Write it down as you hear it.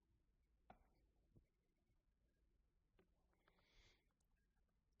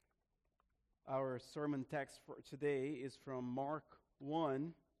Our sermon text for today is from Mark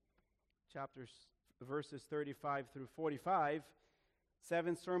 1, verses 35 through 45.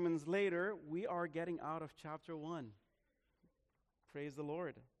 7 sermons later, we are getting out of chapter 1. Praise the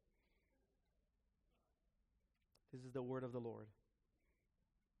Lord. This is the word of the Lord.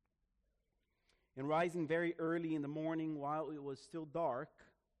 And rising very early in the morning, while it was still dark,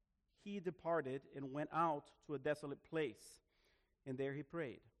 he departed and went out to a desolate place, and there he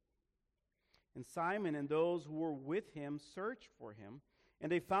prayed. And Simon and those who were with him searched for him,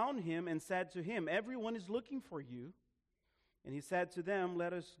 and they found him and said to him, "Everyone is looking for you." And he said to them,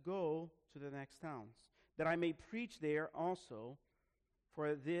 "Let us go to the next towns, that I may preach there also,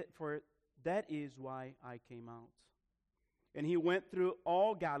 for that is why I came out." And he went through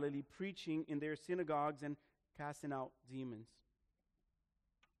all Galilee, preaching in their synagogues and casting out demons.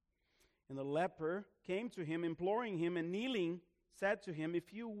 And the leper came to him, imploring him, and kneeling, said to him,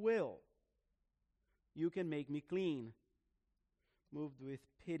 "If you will, you can make me clean." Moved with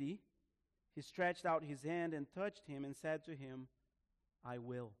pity, he stretched out his hand and touched him and said to him, "I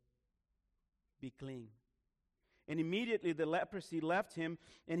will. Be clean." And immediately the leprosy left him,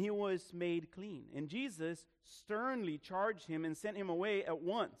 and he was made clean. And Jesus sternly charged him and sent him away at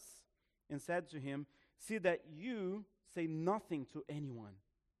once, and said to him, "See that you say nothing to anyone,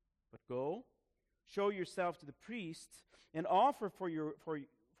 but go, show yourself to the priests, and offer for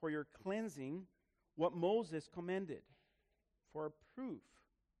your cleansing what Moses commanded, for a proof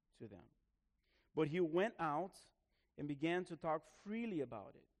to them." But he went out and began to talk freely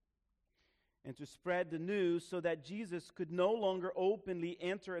about it, and to spread the news, so that Jesus could no longer openly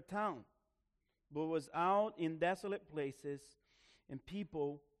enter a town, but was out in desolate places, and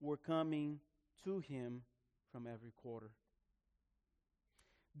people were coming to him from every quarter.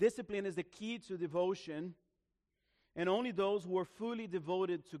 Discipline is the key to devotion, and only those who are fully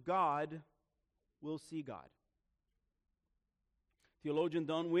devoted to God will see God. Theologian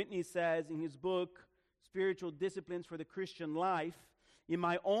Don Whitney says in his book, Spiritual Disciplines for the Christian Life, "In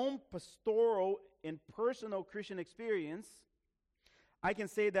my own pastoral and personal Christian experience, I can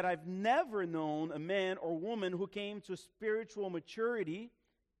say that I've never known a man or woman who came to spiritual maturity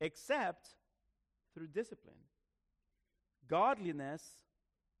except through discipline. Godliness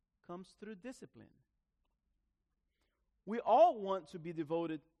comes through discipline." We all want to be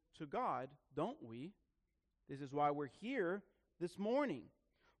devoted to God, don't we? This is why we're here this morning.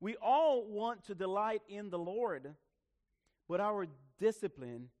 We all want to delight in the Lord, but our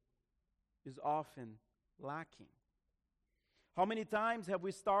discipline is often lacking. How many times have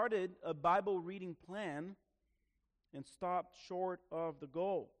we started a Bible reading plan and stopped short of the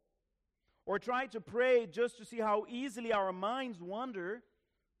goal? Or tried to pray just to see how easily our minds wander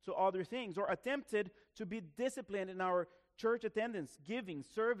to other things? Or attempted to be disciplined in our church attendance, giving,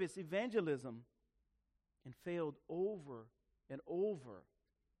 service, evangelism, and failed over and over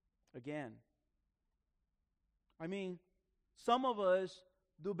again? I mean, some of us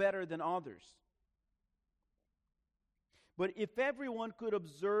do better than others. But if everyone could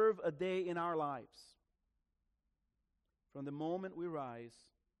observe a day in our lives, from the moment we rise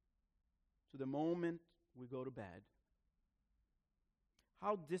to the moment we go to bed,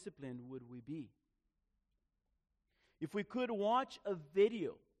 how disciplined would we be? If we could watch a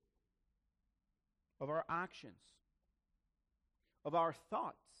video of our actions, of our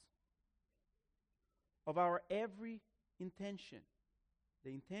thoughts, of our every intention, the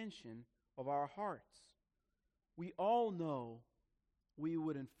intention of our hearts, we all know we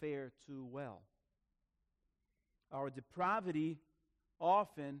wouldn't fare too well. Our depravity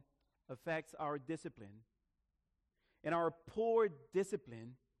often affects our discipline, and our poor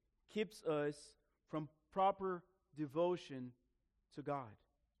discipline keeps us from proper devotion to God.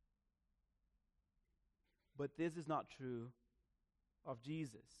 But this is not true of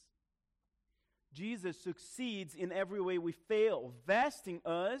Jesus. Jesus succeeds in every way we fail, vesting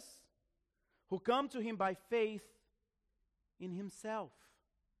us who come to Him by faith in Himself,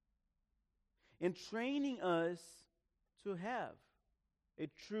 and training us to have a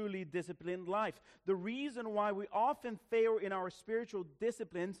truly disciplined life. The reason why we often fail in our spiritual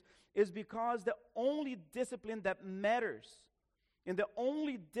disciplines is because the only discipline that matters and the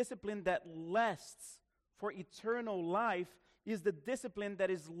only discipline that lasts for eternal life is the discipline that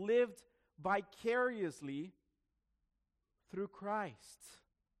is lived vicariously through Christ.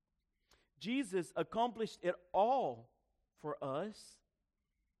 Jesus accomplished it all for us,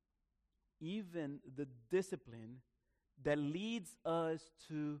 even the discipline that leads us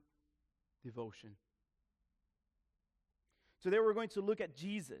to devotion. Today we're going to look at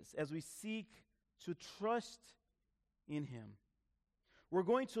Jesus as we seek to trust in Him. We're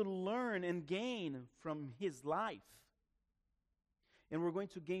going to learn and gain from his life. And we're going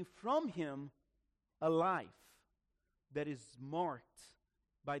to gain from him a life that is marked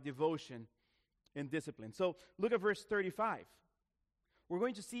by devotion and discipline. So look at verse 35. We're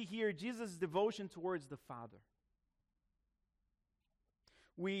going to see here Jesus' devotion towards the Father.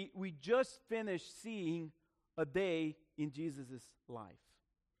 We just finished seeing a day in Jesus' life.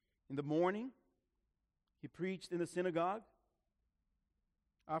 In the morning, he preached in the synagogue.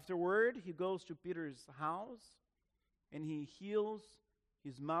 Afterward, he goes to Peter's house and he heals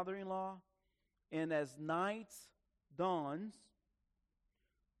his mother-in-law. And as night dawns,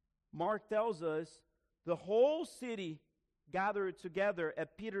 Mark tells us the whole city gathered together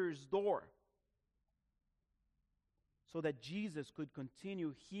at Peter's door so that Jesus could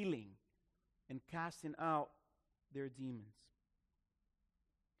continue healing and casting out their demons.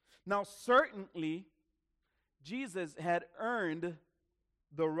 Now, certainly, Jesus had earned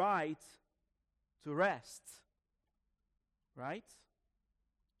the right to rest, right?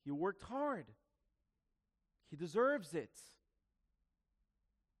 He worked hard. He deserves it.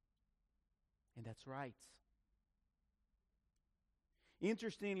 And that's right.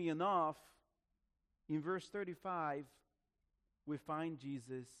 Interestingly enough, in verse 35, we find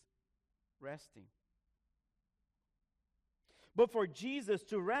Jesus resting. But for Jesus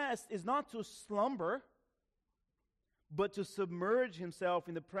to rest is not to slumber, but to submerge himself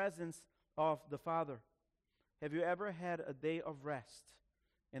in the presence of the Father. Have you ever had a day of rest,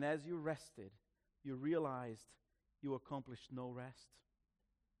 and as you rested, you realized you accomplished no rest?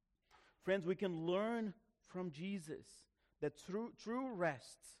 Friends, we can learn from Jesus that true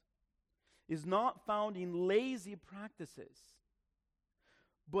rest is not found in lazy practices,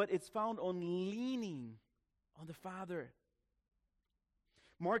 but it's found on leaning on the Father.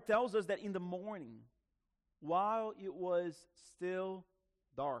 Mark tells us that in the morning, while it was still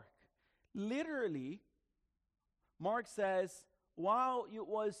dark, literally, Mark says, while it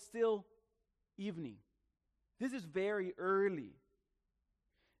was still evening. This is very early.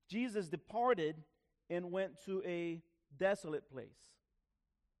 Jesus departed and went to a desolate place.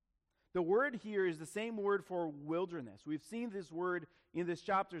 The word here is the same word for wilderness. We've seen this word in this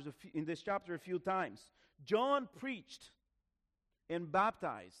chapter a few times. John preached and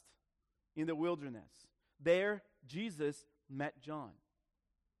baptized in the wilderness. There, Jesus met John.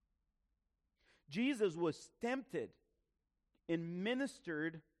 Jesus was tempted and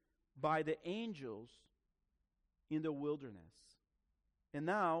ministered by the angels in the wilderness. And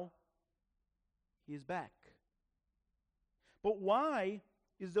now, he is back. But why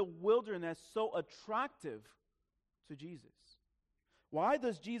is the wilderness so attractive to Jesus? Why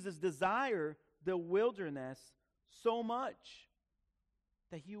does Jesus desire the wilderness so much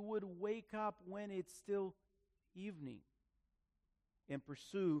that he would wake up when it's still evening and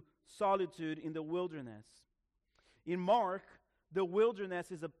pursue solitude in the wilderness? In Mark, the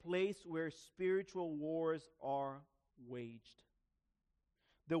wilderness is a place where spiritual wars are waged.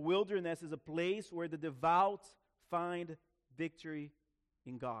 The wilderness is a place where the devout find victory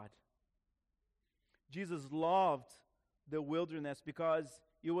in God. Jesus loved the wilderness because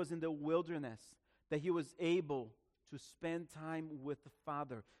it was in the wilderness that he was able to spend time with the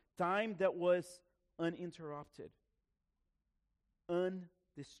Father. Time that was uninterrupted,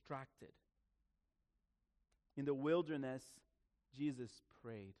 undistracted. In the wilderness, Jesus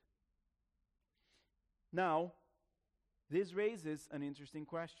prayed. Now, this raises an interesting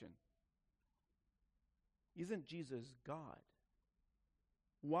question. Isn't Jesus God?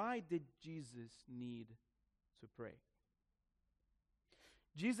 Why did Jesus need to pray?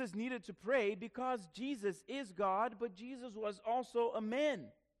 Jesus needed to pray because Jesus is God, but Jesus was also a man.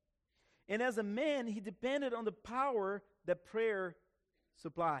 And as a man, he depended on the power that prayer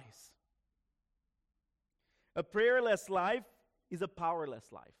supplies. A prayerless life is a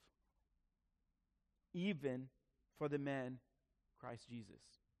powerless life, even for the man Christ Jesus.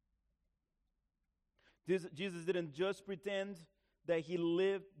 Jesus didn't just pretend that he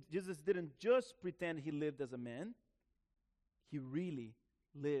lived. Jesus didn't just pretend he lived as a man. He really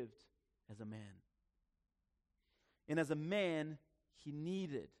lived as a man. And as a man, he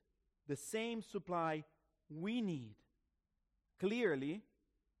needed the same supply we need. Clearly,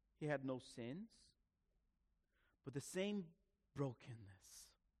 he had no sins, but the same brokenness,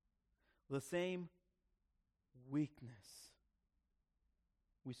 the same weakness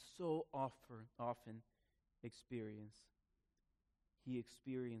we so often experience, he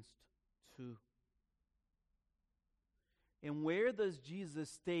experienced too. And where does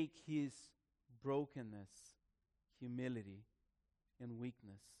Jesus take his brokenness, humility, and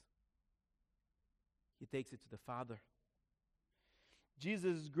weakness? He takes it to the Father.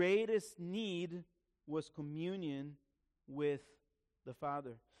 Jesus' greatest need was communion with the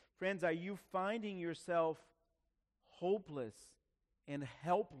Father. Friends, are you finding yourself hopeless and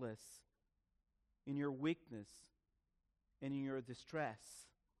helpless in your weakness and in your distress?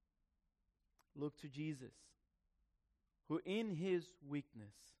 Look to Jesus, who in his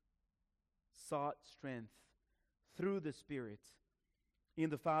weakness sought strength through the Spirit in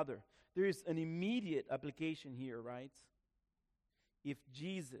the Father. There is an immediate application here, right? If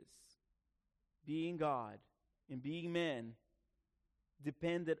Jesus, being God and being man,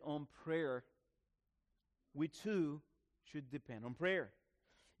 depended on prayer, we too should depend on prayer.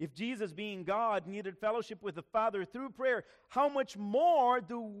 If Jesus, being God, needed fellowship with the Father through prayer, how much more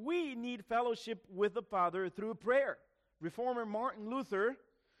do we need fellowship with the Father through prayer? Reformer Martin Luther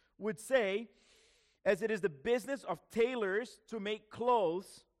would say, as it is the business of tailors to make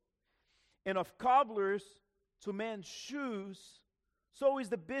clothes and of cobblers to mend shoes, so is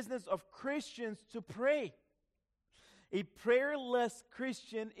the business of Christians to pray. A prayerless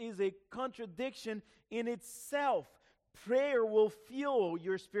Christian is a contradiction in itself. Prayer will fuel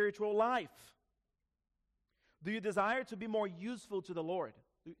your spiritual life. Do you desire to be more useful to the Lord?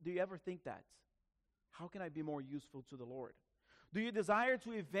 Do you ever think that? How can I be more useful to the Lord? Do you desire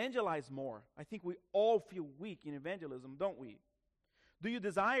to evangelize more? I think we all feel weak in evangelism, don't we? Do you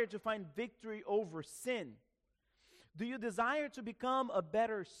desire to find victory over sin? Do you desire to become a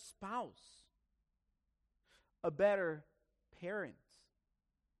better spouse, a better parent,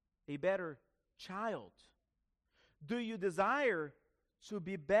 a better child? Do you desire to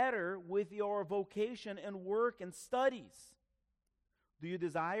be better with your vocation and work and studies? Do you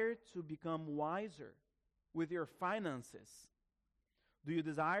desire to become wiser with your finances? Do you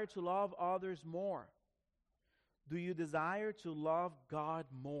desire to love others more? Do you desire to love God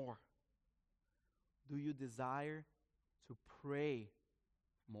more? Do you desire to pray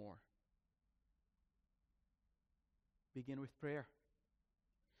more? Begin with prayer.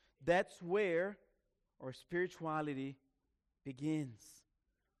 That's where our spirituality begins.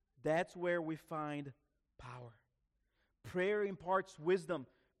 That's where we find power. Prayer imparts wisdom.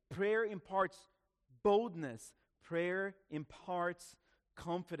 Prayer imparts boldness. Prayer imparts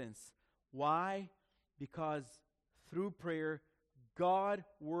confidence. Why? Because through prayer, God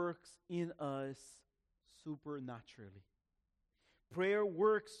works in us supernaturally. Prayer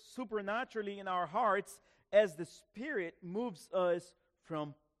works supernaturally in our hearts as the Spirit moves us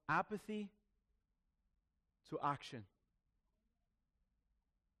from apathy to action.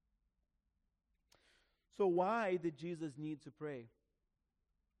 So why did Jesus need to pray?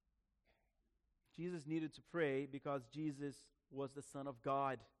 Jesus needed to pray because Jesus was the Son of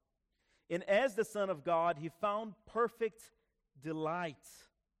God. And as the Son of God, he found perfect delight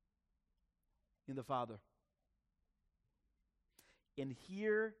in the Father. And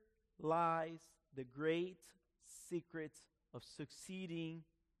here lies the great secret of succeeding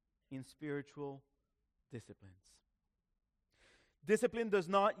in spiritual disciplines. Discipline does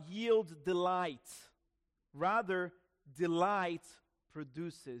not yield delight. Rather, delight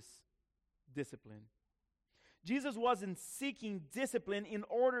produces discipline. Jesus wasn't seeking discipline in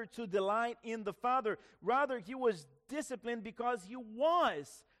order to delight in the Father. Rather, he was disciplined because he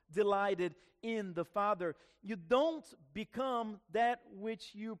was delighted in the Father. You don't become that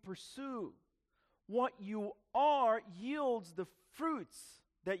which you pursue. What you are yields the fruits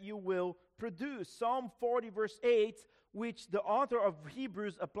that you will produce. Psalm 40 verse 8, which the author of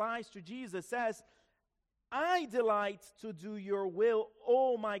Hebrews applies to Jesus, says, I delight to do your will,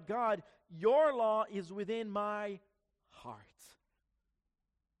 oh my God. Your law is within my heart.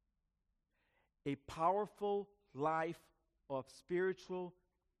 A powerful life of spiritual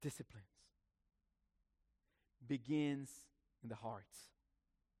disciplines begins in the heart.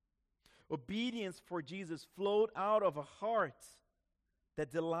 Obedience for Jesus flowed out of a heart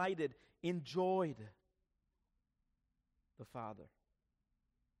that delighted, enjoyed the Father.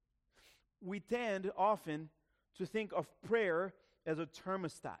 We tend often to think of prayer as a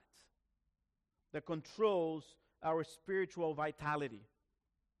thermostat that controls our spiritual vitality.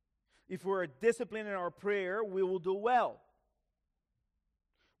 If we're disciplined in our prayer, we will do well.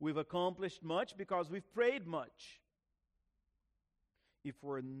 We've accomplished much because we've prayed much. If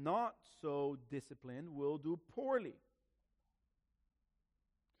we're not so disciplined, we'll do poorly.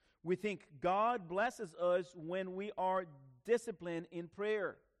 We think God blesses us when we are disciplined in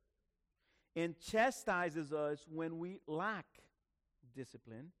prayer and chastises us when we lack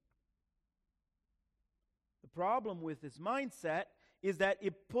discipline. The problem with this mindset is that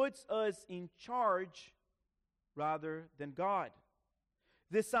it puts us in charge rather than God.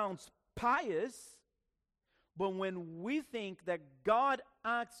 This sounds pious But when we think that God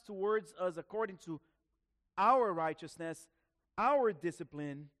acts towards us according to our righteousness, our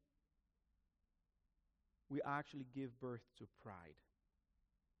discipline, we actually give birth to pride.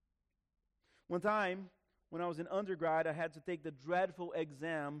 One time, when I was in undergrad, I had to take the dreadful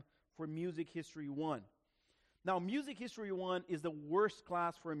exam for Music History 1. Now, Music History 1 is the worst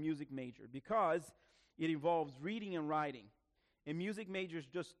class for a music major because it involves reading and writing. And music majors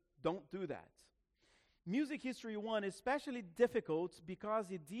just don't do that. Music History 1 is especially difficult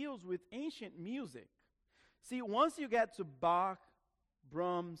because it deals with ancient music. See, once you get to Bach,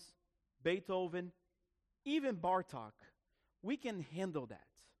 Brahms, Beethoven, even Bartók, we can handle that.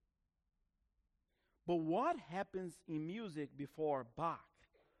 But what happens in music before Bach?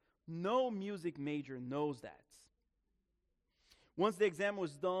 No music major knows that. Once the exam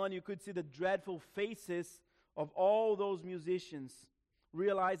was done, you could see the dreadful faces of all those musicians,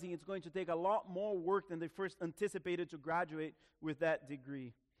 realizing it's going to take a lot more work than they first anticipated to graduate with that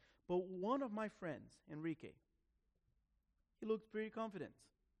degree. But one of my friends, Enrique, he looked pretty confident.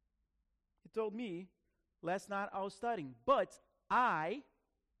 He told me, last night I was studying, but I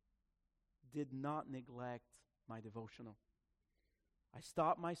did not neglect my devotional. I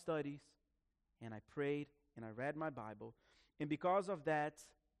stopped my studies, and I prayed, and I read my Bible. And because of that,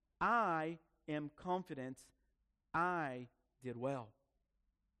 I am confident I did well.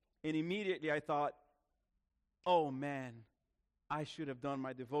 And immediately I thought, oh man, I should have done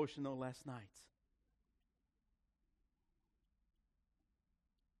my devotional last night.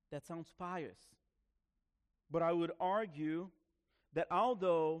 That sounds pious. But I would argue that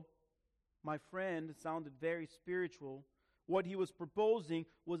although my friend sounded very spiritual, what he was proposing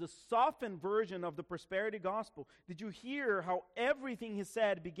was a softened version of the prosperity gospel. Did you hear how everything he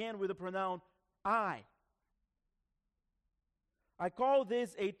said began with the pronoun I? I call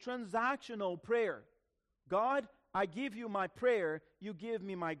this a transactional prayer. God, I give you my prayer, you give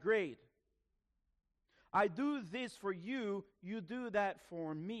me my grade. I do this for you, you do that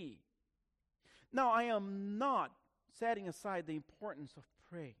for me. Now, I am not setting aside the importance of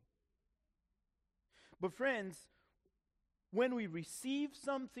praying. But friends, when we receive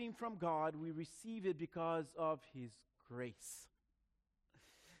something from God, we receive it because of His grace.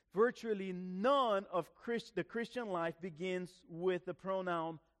 Virtually none of the Christian life begins with the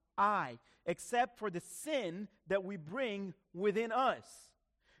pronoun I, except for the sin that we bring within us.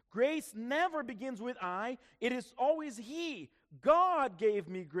 Grace never begins with I. It is always He. God gave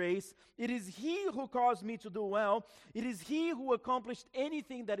me grace. It is He who caused me to do well. It is He who accomplished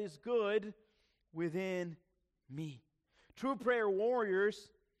anything that is good within me. True prayer warriors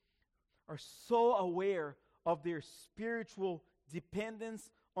are so aware of their spiritual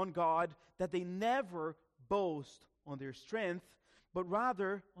dependence on God that they never boast on their strength, but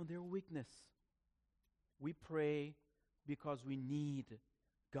rather on their weakness. We pray because we need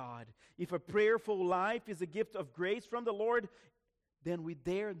God. If a prayerful life is a gift of grace from the Lord, then we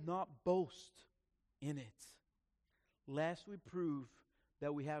dare not boast in it, lest we prove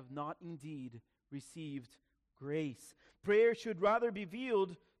that we have not indeed received grace. Prayer should rather be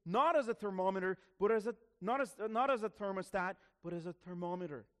viewed not as a thermometer, but not as a thermostat, but as a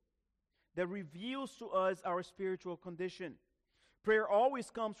thermometer that reveals to us our spiritual condition. Prayer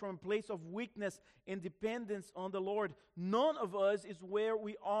always comes from a place of weakness and dependence on the Lord. None of us is where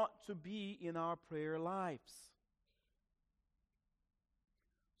we ought to be in our prayer lives.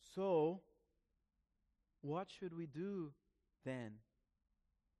 So, what should we do then?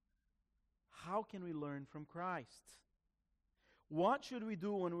 How can we learn from Christ? What should we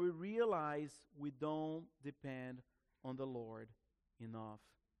do when we realize we don't depend on the Lord enough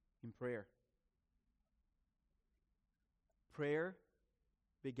in prayer? Prayer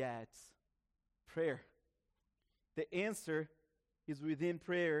begets prayer. The answer is within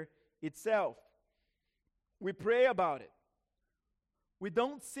prayer itself. We pray about it. We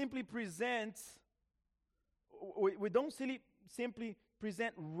don't simply present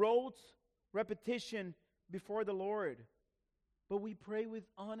rote repetition before the Lord, but we pray with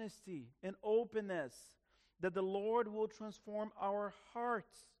honesty and openness that the Lord will transform our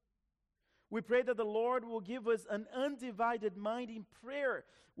hearts. We pray that the Lord will give us an undivided mind in prayer.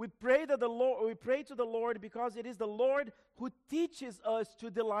 We pray to the Lord because it is the Lord who teaches us to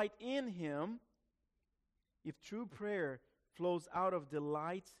delight in Him. If true prayer flows out of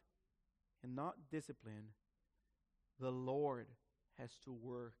delight and not discipline, the Lord has to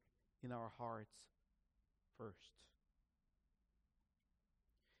work in our hearts first.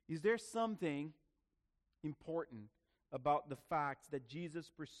 Is there something important about the fact that Jesus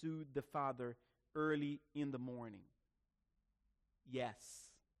pursued the Father early in the morning? Yes.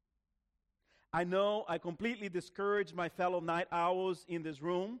 I know I completely discouraged my fellow night owls in this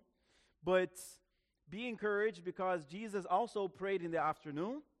room, but be encouraged because Jesus also prayed in the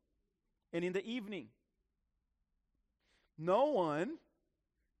afternoon and in the evening. No one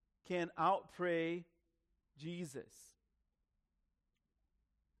can outpray Jesus.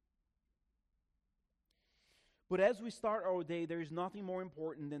 But as we start our day, there is nothing more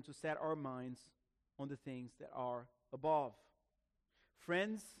important than to set our minds on the things that are above.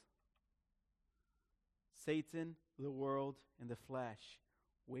 Friends, Satan, the world, and the flesh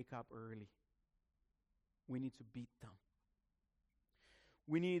wake up early. We need to beat them.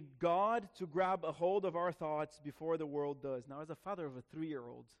 We need God to grab a hold of our thoughts before the world does. Now, as a father of a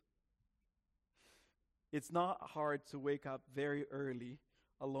 3-year-old, it's not hard to wake up very early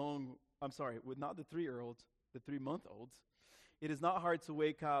with not the 3-year-olds, the 3-month-olds. It is not hard to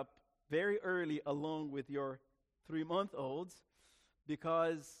wake up very early along with your 3-month-olds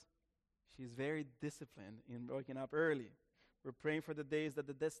because she's very disciplined in waking up early. We're praying for the days that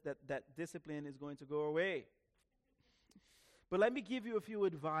that discipline is going to go away. But let me give you a few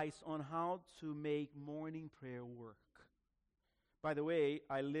advice on how to make morning prayer work. By the way,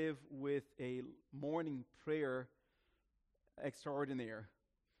 I live with a morning prayer extraordinaire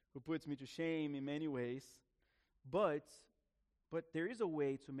who puts me to shame in many ways, but there is a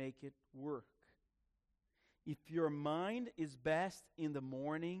way to make it work. If your mind is best in the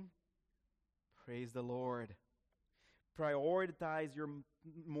morning, praise the Lord. Prioritize your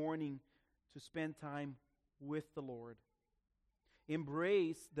morning to spend time with the Lord.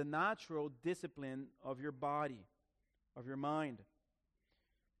 Embrace the natural discipline of your body, of your mind.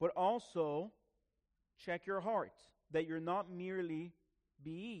 But also, check your heart, that you're not merely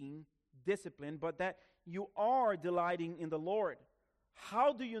being disciplined, but that you are delighting in the Lord.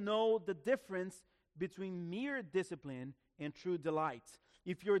 How do you know the difference between mere discipline and true delight?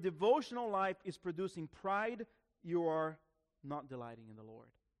 If your devotional life is producing pride, you are not delighting in the Lord.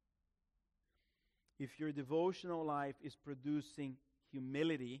 If your devotional life is producing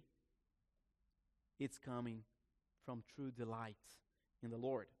humility, it's coming from true delight in the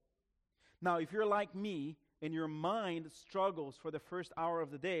Lord. Now, if you're like me and your mind struggles for the first hour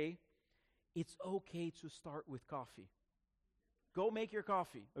of the day, it's okay to start with coffee. Go make your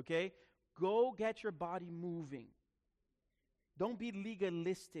coffee, okay? Go get your body moving. Don't be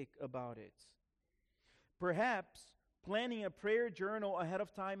legalistic about it. Perhaps planning a prayer journal ahead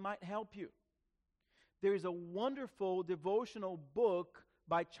of time might help you. There is a wonderful devotional book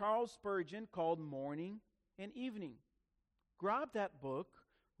by Charles Spurgeon called Morning and Evening. Grab that book,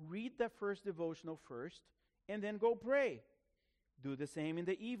 read that first devotional first, and then go pray. Do the same in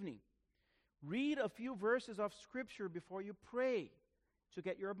the evening. Read a few verses of Scripture before you pray to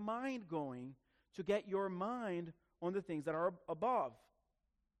get your mind going, to get your mind on the things that are above.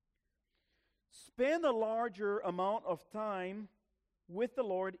 Spend a larger amount of time with the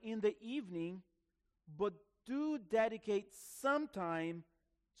Lord in the evening, but do dedicate some time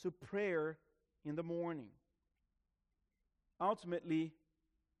to prayer in the morning. Ultimately,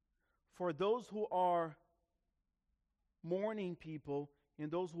 for those who are morning people and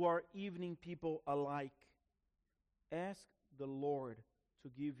those who are evening people alike, ask the Lord to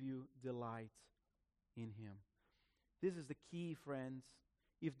give you delight in Him. This is the key, friends.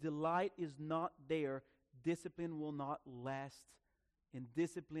 If delight is not there, discipline will not last, and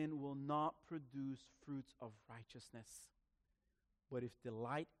discipline will not produce fruits of righteousness. But if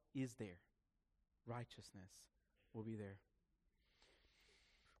delight is there, righteousness will be there.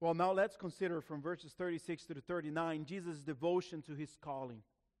 Well, now let's consider from verses 36 to 39, Jesus' devotion to His calling.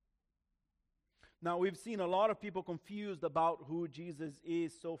 Now, we've seen a lot of people confused about who Jesus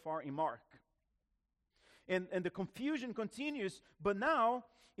is so far in Mark. And the confusion continues, but now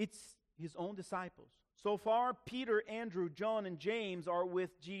it's His own disciples. So far, Peter, Andrew, John, and James are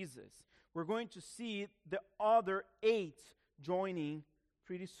with Jesus. We're going to see the other 8 joining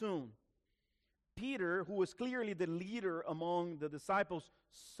pretty soon. Peter, who was clearly the leader among the disciples,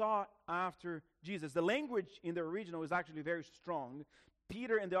 sought after Jesus. The language in the original is actually very strong.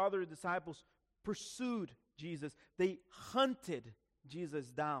 Peter and the other disciples pursued Jesus. They hunted Jesus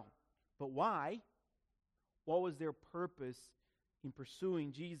down. But why? What was their purpose in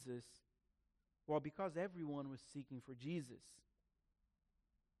pursuing Jesus? Well, because everyone was seeking for Jesus.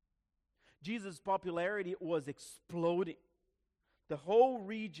 Jesus' popularity was exploding. The whole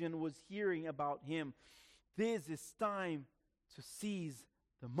region was hearing about Him. This is time to seize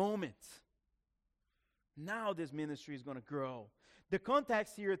the moment. Now this ministry is going to grow. The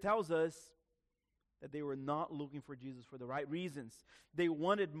context here tells us that they were not looking for Jesus for the right reasons. They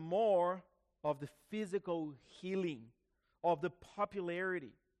wanted more of the physical healing, of the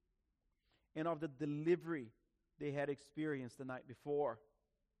popularity. and of the delivery they had experienced the night before.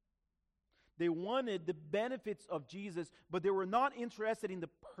 They wanted the benefits of Jesus, but they were not interested in the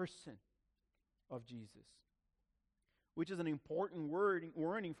person of Jesus. Which is an important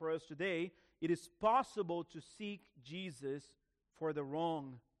warning for us today. It is possible to seek Jesus for the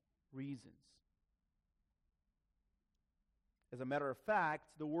wrong reasons. As a matter of fact,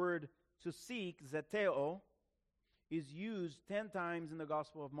 the word to seek, zeteo, is used 10 times in the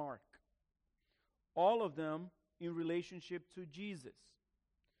Gospel of Mark. All of them in relationship to Jesus.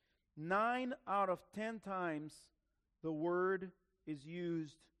 9 out of 10 times the word is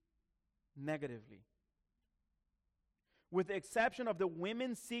used negatively. With the exception of the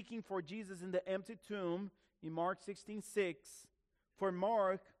women seeking for Jesus in the empty tomb in Mark 16:6, for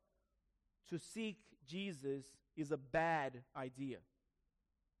Mark, to seek Jesus is a bad idea.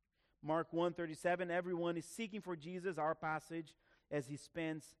 Mark 1:37, everyone is seeking for Jesus, our passage, as he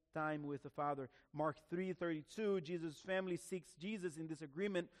spends time with the Father. Mark 3:32, Jesus' family seeks Jesus in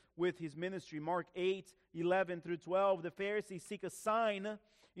disagreement with his ministry. Mark 8:11-12, the Pharisees seek a sign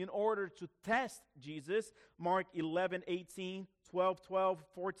in order to test Jesus. Mark 11:18, 12:12,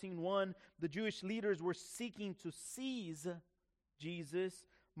 14:1, the Jewish leaders were seeking to seize Jesus.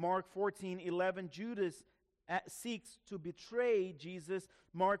 Mark 14:11, Judas seeks to betray Jesus.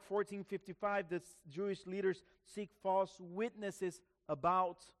 Mark 14:55, the Jewish leaders seek false witnesses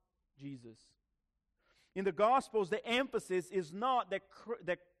about Jesus. In the Gospels, the emphasis is not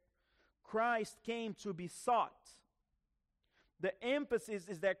that Christ came to be sought. The emphasis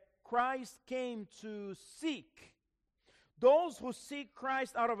is that Christ came to seek. Those who seek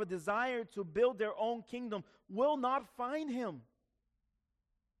Christ out of a desire to build their own kingdom will not find him.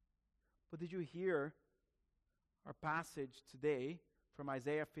 But did you hear our passage today from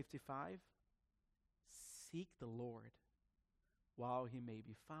Isaiah 55? Seek the Lord while he may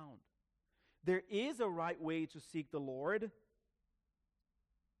be found. There is a right way to seek the Lord.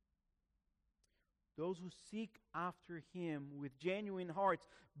 Those who seek after him with genuine hearts,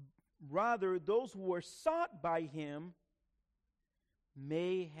 rather those who are sought by him,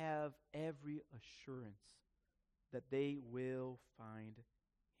 may have every assurance that they will find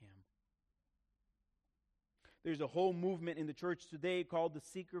him. There's a whole movement in the church today called the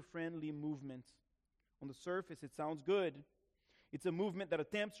seeker-friendly movement. On the surface, it sounds good. It's a movement that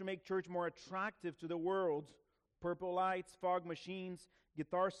attempts to make church more attractive to the world. Purple lights, fog machines,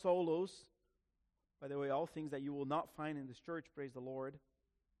 guitar solos. By the way, all things that you will not find in this church, praise the Lord.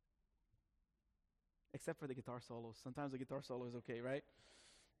 Except for the guitar solos. Sometimes the guitar solo is okay, right?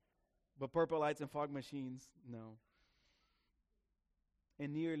 But purple lights and fog machines, no.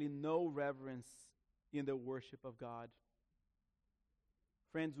 And nearly no reverence in the worship of God.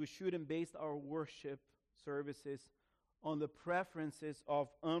 Friends, we shouldn't base our worship services on the preferences of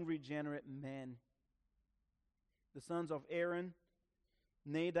unregenerate men. The sons of Aaron,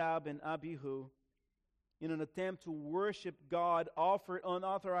 Nadab and Abihu, in an attempt to worship God, offered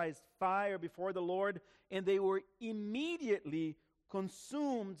unauthorized fire before the Lord, and they were immediately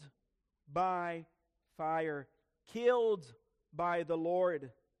consumed by fire, killed by the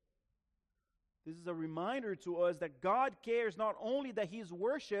Lord. This is a reminder to us that God cares not only that he is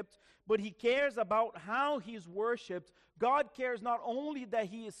worshipped, but he cares about how he is worshipped. God cares not only that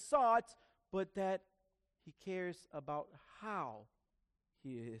he is sought, but that he cares about how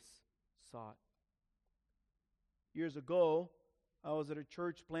he is sought. Years ago, I was at a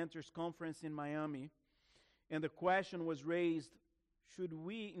church planters conference in Miami, and the question was raised, should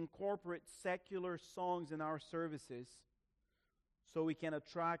we incorporate secular songs in our services so we can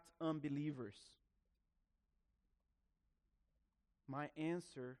attract unbelievers? My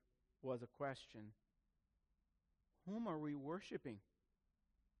answer was a question. Whom are we worshiping?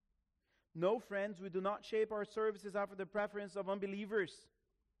 No, friends, we do not shape our services after the preference of unbelievers.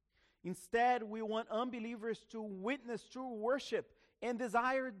 Instead, we want unbelievers to witness true worship and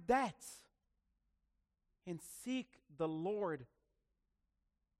desire that and seek the Lord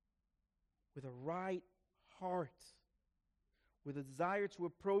with a right heart, with a desire to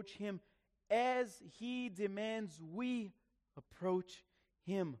approach him as he demands we approach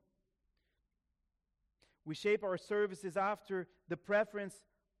him. We shape our services after the preference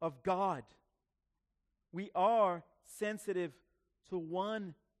of God. We are sensitive to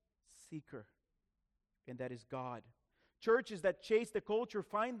one seeker, and that is God. Churches that chase the culture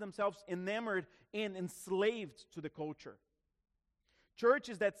find themselves enamored and enslaved to the culture.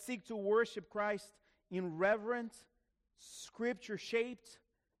 Churches that seek to worship Christ in reverent, scripture-shaped,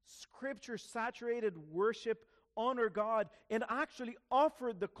 scripture-saturated worship honor God and actually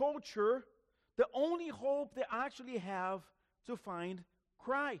offer the culture the only hope they actually have to find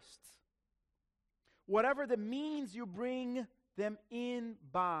Christ. Whatever the means you bring them in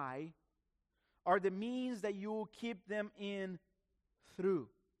by are the means that you will keep them in through.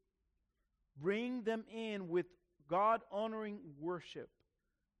 Bring them in with God-honoring worship,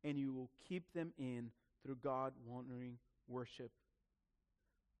 and you will keep them in through God-honoring worship.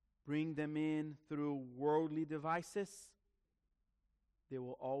 Bring them in through worldly devices, they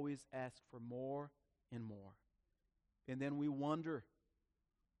will always ask for more and more. And then we wonder,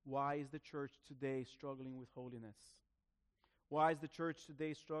 why is the church today struggling with holiness? Why is the church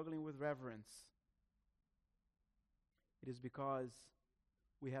today struggling with reverence? It is because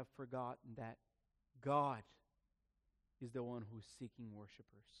we have forgotten that God is the one who is seeking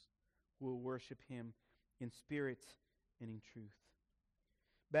worshipers, who will worship Him in spirit and in truth.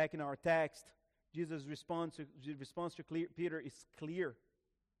 Back in our text, Jesus' response to Peter is clear.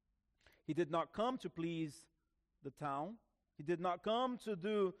 He did not come to please the town. He did not come to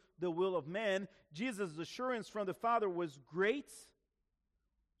do the will of man. Jesus' assurance from the Father was great,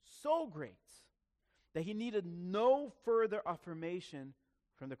 so great, that he needed no further affirmation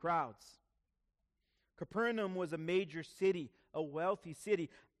from the crowds. Capernaum was a major city, a wealthy city.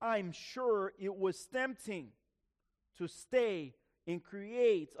 I'm sure it was tempting to stay and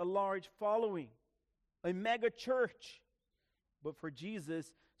create a large following, a mega church. But for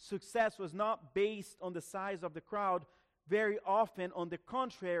Jesus, success was not based on the size of the crowd. Very often, on the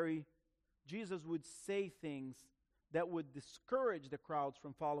contrary, Jesus would say things that would discourage the crowds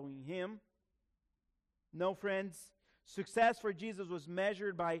from following Him. No, friends, success for Jesus was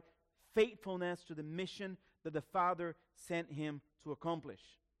measured by faithfulness to the mission that the Father sent Him to accomplish.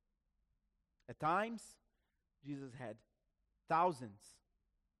 At times, Jesus had thousands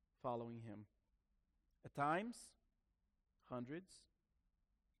following Him. At times, hundreds.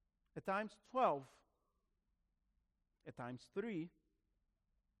 At times, 12. At times, 3.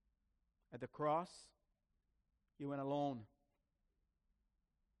 At the cross, He went alone.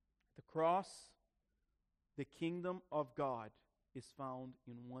 At the cross, the kingdom of God is found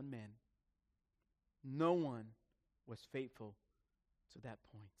in one man. No one was faithful to that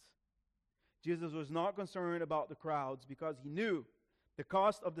point. Jesus was not concerned about the crowds because He knew the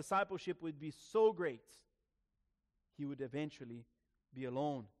cost of discipleship would be so great, He would eventually be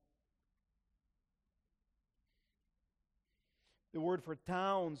alone. The word for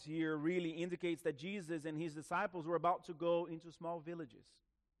towns here really indicates that Jesus and His disciples were about to go into small villages,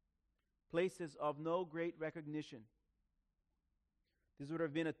 places of no great recognition. This would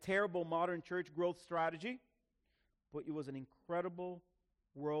have been a terrible modern church growth strategy, but it was an incredible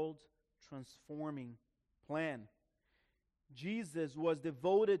world-transforming plan. Jesus was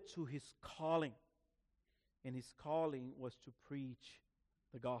devoted to His calling, and His calling was to preach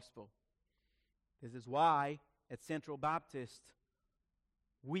the gospel. This is why at Central Baptist,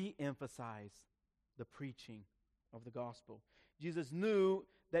 we emphasize the preaching of the gospel. Jesus knew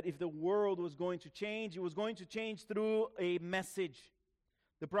that if the world was going to change, it was going to change through a message.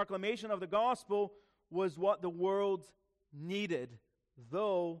 The proclamation of the gospel was what the world needed,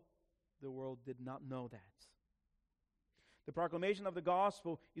 though the world did not know that. The proclamation of the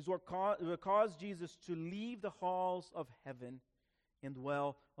gospel is what caused Jesus to leave the halls of heaven and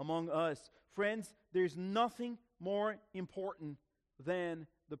dwell among us. Friends, there's nothing more important than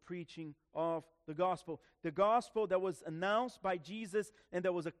the preaching of the gospel. The gospel that was announced by Jesus and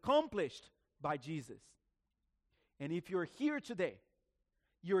that was accomplished by Jesus. And if you're here today,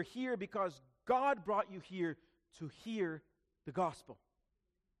 you're here because God brought you here to hear the gospel.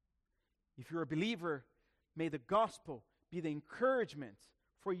 If you're a believer, may the gospel be the encouragement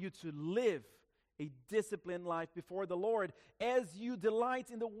for you to live a disciplined life before the Lord as you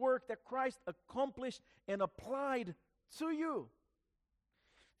delight in the work that Christ accomplished and applied to you.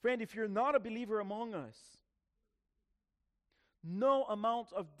 Friend, if you're not a believer among us, no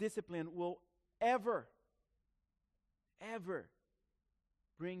amount of discipline will ever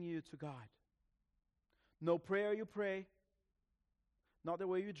bring you to God. No prayer you pray, not the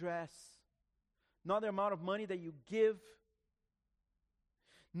way you dress, not the amount of money that you give,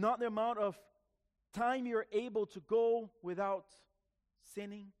 not the amount of time you're able to go without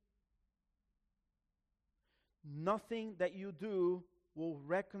sinning. Nothing that you do will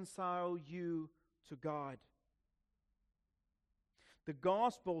reconcile you to God. The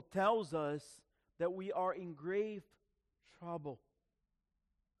gospel tells us that we are in grave trouble.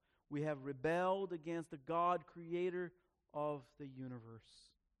 We have rebelled against the God creator of the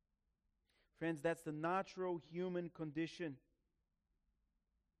universe. Friends, that's the natural human condition.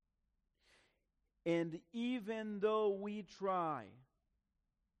 And even though we try,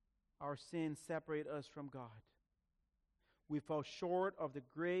 our sins separate us from God. we fall short of the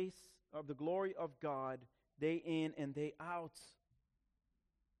grace, of the glory of God, day in and day out.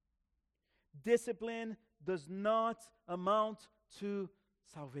 Discipline does not amount to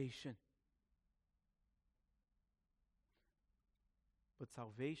salvation. But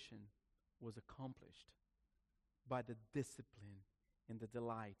salvation was accomplished by the discipline and the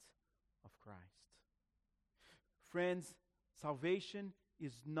delight of Christ. Friends, salvation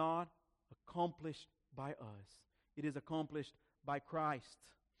is not accomplished by us. It is accomplished by Christ.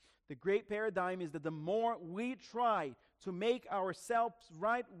 The great paradigm is that the more we try to make ourselves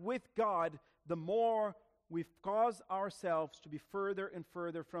right with God, the more we cause ourselves to be further and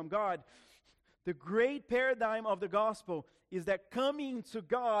further from God. The great paradigm of the gospel is that coming to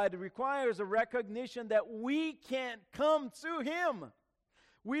God requires a recognition that we can't come to Him.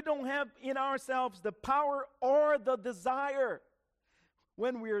 We don't have in ourselves the power or the desire.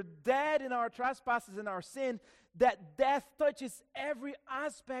 When we are dead in our trespasses and our sin, that death touches every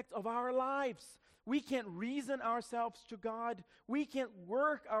aspect of our lives. We can't reason ourselves to God. We can't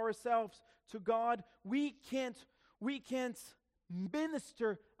work ourselves to God. We can't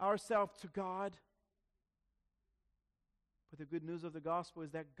minister ourselves to God. But the good news of the gospel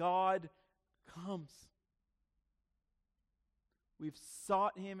is that God comes. We've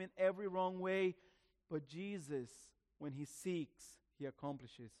sought Him in every wrong way, but Jesus, when He seeks, He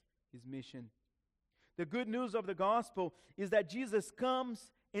accomplishes His mission. The good news of the gospel is that Jesus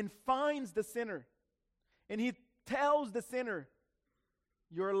comes and finds the sinner. And He tells the sinner,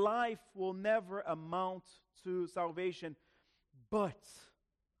 your life will never amount to salvation, but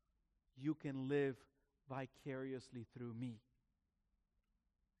you can live vicariously through me.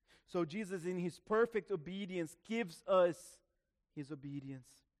 So Jesus, in His perfect obedience, gives us His obedience.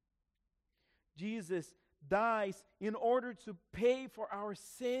 Jesus dies in order to pay for our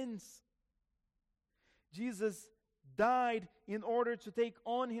sins. Jesus died in order to take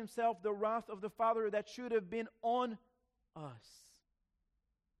on Himself the wrath of the Father that should have been on us.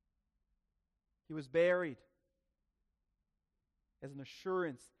 He was buried as an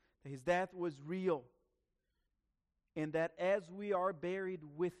assurance that His death was real, and that as we are buried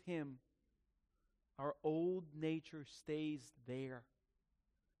with Him, our old nature stays there,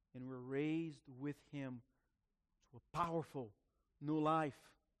 and we're raised with Him to a powerful new life.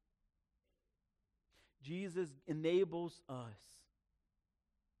 Jesus enables us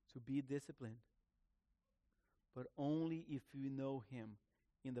to be disciplined, but only if we know Him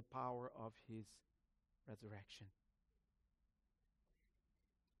in the power of His resurrection.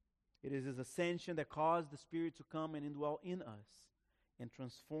 It is His ascension that caused the Spirit to come and indwell in us and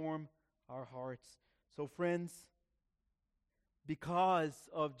transform our hearts. So friends, because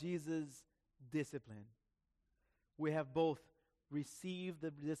of Jesus' discipline, we have both received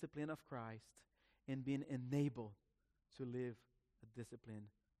the discipline of Christ and been enabled to live a disciplined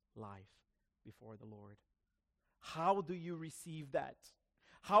life before the Lord. How do you receive that?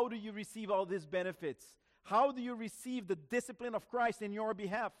 How do you receive all these benefits? How do you receive the discipline of Christ in your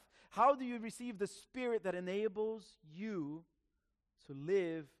behalf? How do you receive the Spirit that enables you to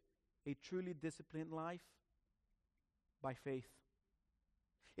live a truly disciplined life? By faith.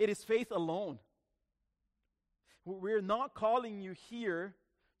 It is faith alone. We're not calling you here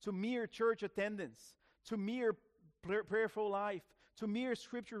to mere church attendance, to mere prayerful life, to mere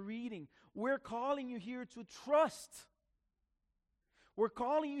scripture reading. We're calling you here to trust. We're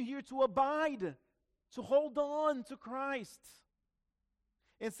calling you here to abide, to hold on to Christ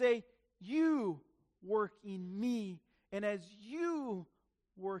and say, you work in me, and as you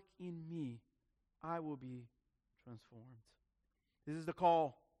work in me, I will be transformed. This is the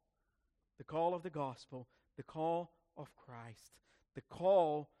call of the gospel, the call of Christ, the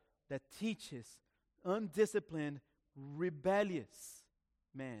call that teaches undisciplined, rebellious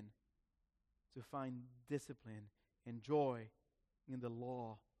men to find discipline and joy in the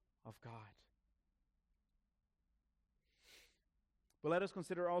law of God. But let us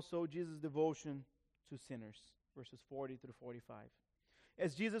consider also Jesus' devotion to sinners, verses 40 through 45.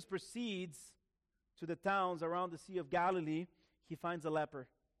 As Jesus proceeds to the towns around the Sea of Galilee, He finds a leper.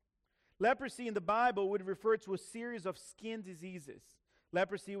 Leprosy in the Bible would refer to a series of skin diseases.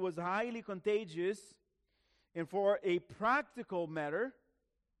 Leprosy was highly contagious, and for a practical matter,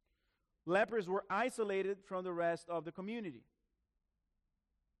 lepers were isolated from the rest of the community.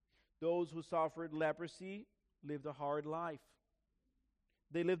 Those who suffered leprosy lived a hard life.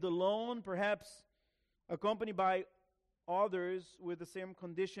 They lived alone, perhaps accompanied by others with the same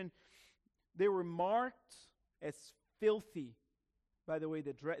condition. They were marked as filthy by the way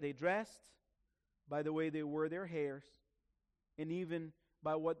they dressed, by the way they wore their hairs, and even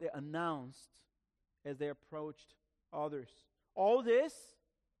by what they announced as they approached others. All this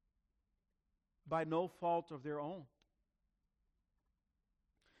by no fault of their own.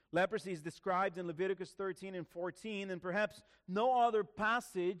 Leprosy is described in Leviticus 13 and 14, and perhaps no other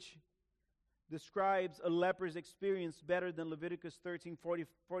passage describes a leper's experience better than Leviticus 13,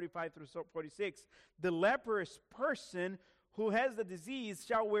 45 through 46. The leprous person who has the disease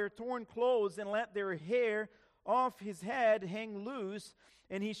shall wear torn clothes and let their hair off his head hang loose,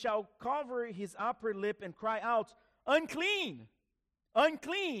 and he shall cover his upper lip and cry out, "Unclean!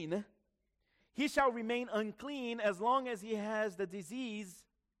 Unclean!" He shall remain unclean as long as he has the disease.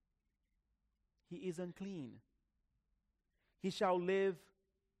 He is unclean. He shall live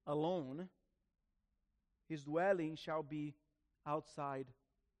alone. His dwelling shall be outside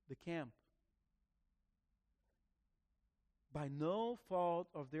the camp. By no fault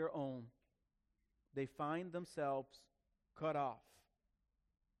of their own, they find themselves cut off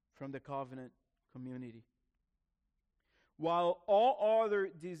from the covenant community. While all other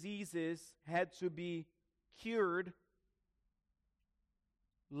diseases had to be cured,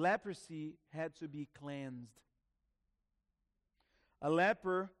 leprosy had to be cleansed. A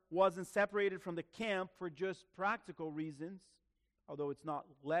leper wasn't separated from the camp for just practical reasons, although it's not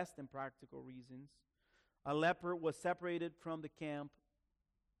less than practical reasons. A leper was separated from the camp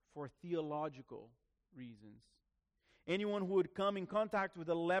for theological reasons. Anyone who would come in contact with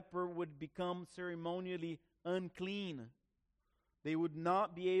a leper would become ceremonially unclean. They would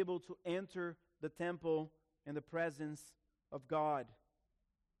not be able to enter the temple in the presence of God.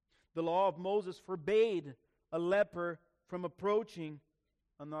 The law of Moses forbade a leper from approaching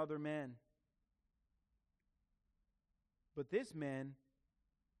another man. But this man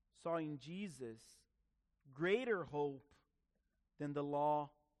saw in Jesus greater hope than the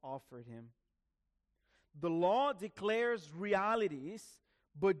law offered him. The law declares realities,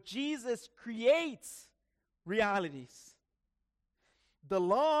 but Jesus creates realities. The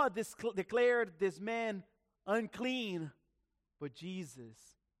law declared this man unclean, but Jesus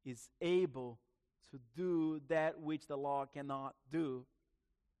is able to do that which the law cannot do.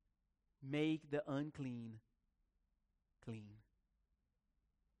 Make the unclean clean.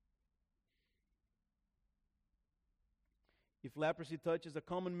 If leprosy touches a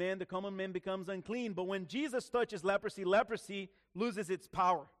common man, the common man becomes unclean. But when Jesus touches leprosy, leprosy loses its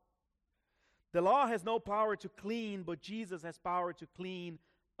power. The law has no power to clean, but Jesus has power to clean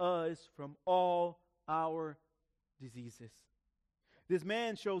us from all our diseases. This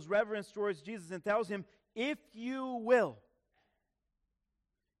man shows reverence towards Jesus and tells him, "If you will,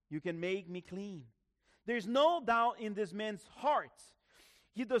 you can make me clean." There's no doubt in this man's heart.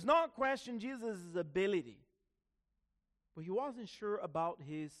 He does not question Jesus' ability, but he wasn't sure about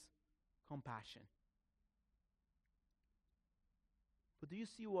his compassion. But do you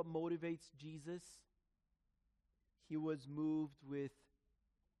see what motivates Jesus? He was moved with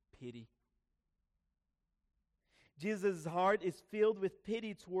pity. Jesus' heart is filled with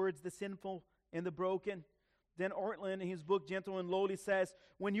pity towards the sinful and the broken. Dan Ortland, in his book Gentle and Lowly, says,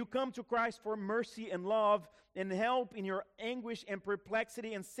 when you come to Christ for mercy and love and help in your anguish and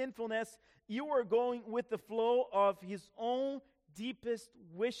perplexity and sinfulness, you are going with the flow of His own deepest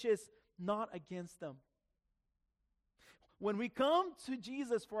wishes, not against them. When we come to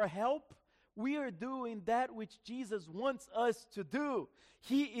Jesus for help, we are doing that which Jesus wants us to do.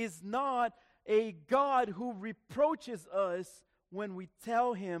 He is not a God who reproaches us when we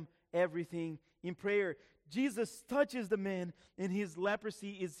tell Him everything in prayer. Jesus touches the man and his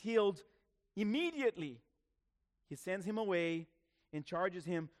leprosy is healed immediately. He sends him away and charges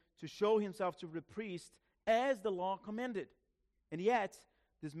him to show himself to the priest as the law commanded. And yet,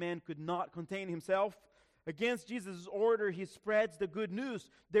 this man could not contain himself. Against Jesus' order, he spreads the good news.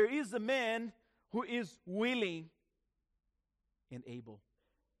 There is a man who is willing and able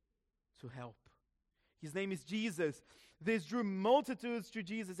to help. His name is Jesus. This drew multitudes to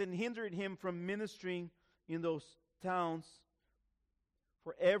Jesus and hindered him from ministering in those towns,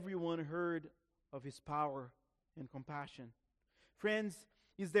 for everyone heard of his power and compassion. Friends,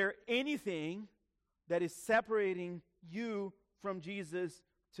 is there anything that is separating you from Jesus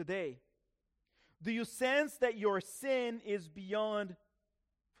today? Do you sense that your sin is beyond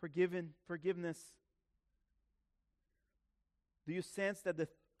forgiveness? Do you sense that the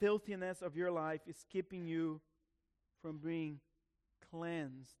filthiness of your life is keeping you from being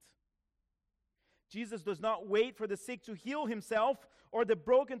cleansed? Jesus does not wait for the sick to heal himself, or the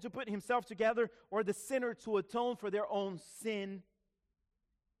broken to put himself together, or the sinner to atone for their own sin.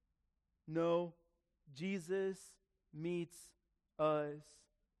 No, Jesus meets us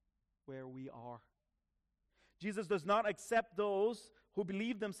where we are. Jesus does not accept those who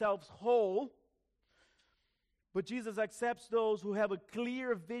believe themselves whole, But Jesus accepts those who have a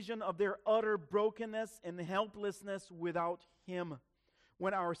clear vision of their utter brokenness and helplessness without Him.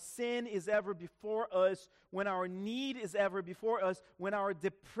 When our sin is ever before us, when our need is ever before us, when our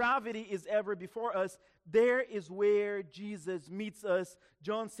depravity is ever before us, there is where Jesus meets us.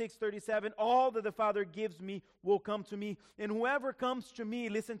 John 6:37, all that the Father gives me will come to me. And whoever comes to me,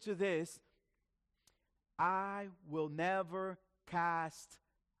 listen to this, I will never cast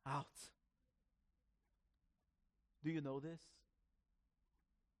out. Do you know this?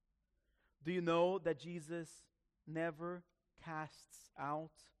 Do you know that Jesus never casts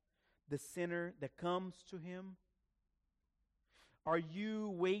out the sinner that comes to Him? Are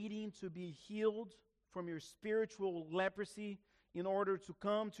you waiting to be healed from your spiritual leprosy in order to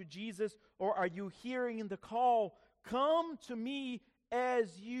come to Jesus? Or are you hearing the call, come to me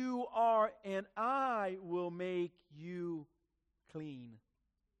as you are, and I will make you clean?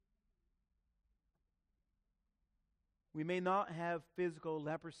 We may not have physical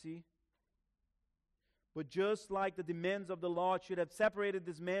leprosy, but just like the demands of the law should have separated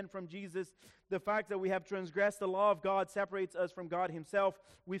this man from Jesus, the fact that we have transgressed the law of God separates us from God Himself.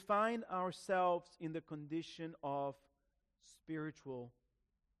 We find ourselves in the condition of spiritual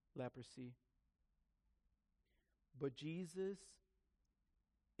leprosy. But Jesus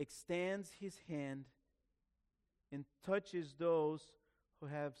extends His hand and touches those who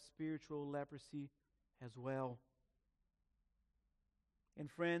have spiritual leprosy as well. And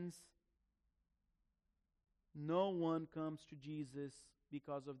friends, no one comes to Jesus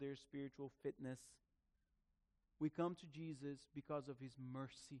because of their spiritual fitness. We come to Jesus because of His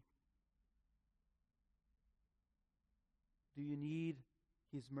mercy. Do you need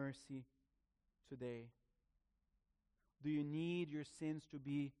His mercy today? Do you need your sins to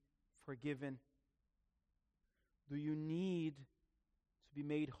be forgiven? Do you need to be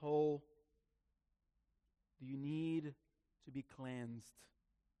made whole? Do you need to be cleansed?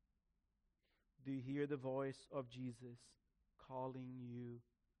 Do you hear the voice of Jesus calling you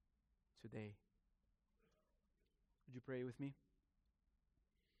today? Would you pray with me?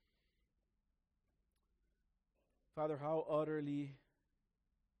 Father, how utterly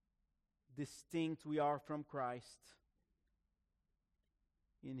distinct we are from Christ.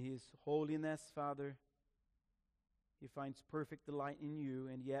 In His holiness, Father, He finds perfect delight in you,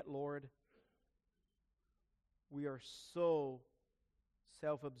 and yet, Lord, we are so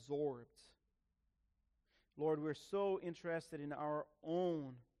self-absorbed. Lord, we're so interested in our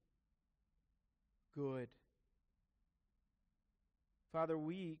own good. Father,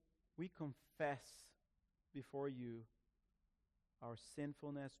 we confess before you our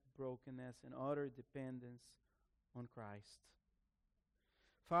sinfulness, brokenness, and utter dependence on Christ.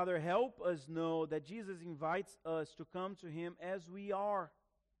 Father, help us know that Jesus invites us to come to Him as we are.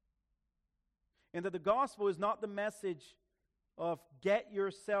 And that the gospel is not the message of get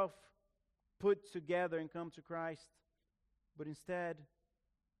yourself put together and come to Christ, but instead,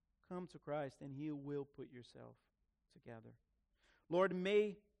 come to Christ and He will put yourself together. Lord,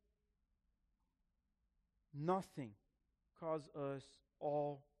 may nothing cause us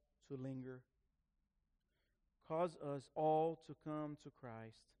all to linger. Cause us all to come to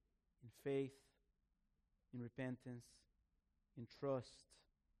Christ in faith, in repentance, in trust,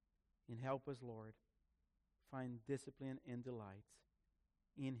 and help us, Lord, find discipline and delight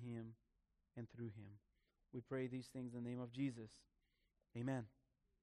in Him and through Him. We pray these things in the name of Jesus. Amen.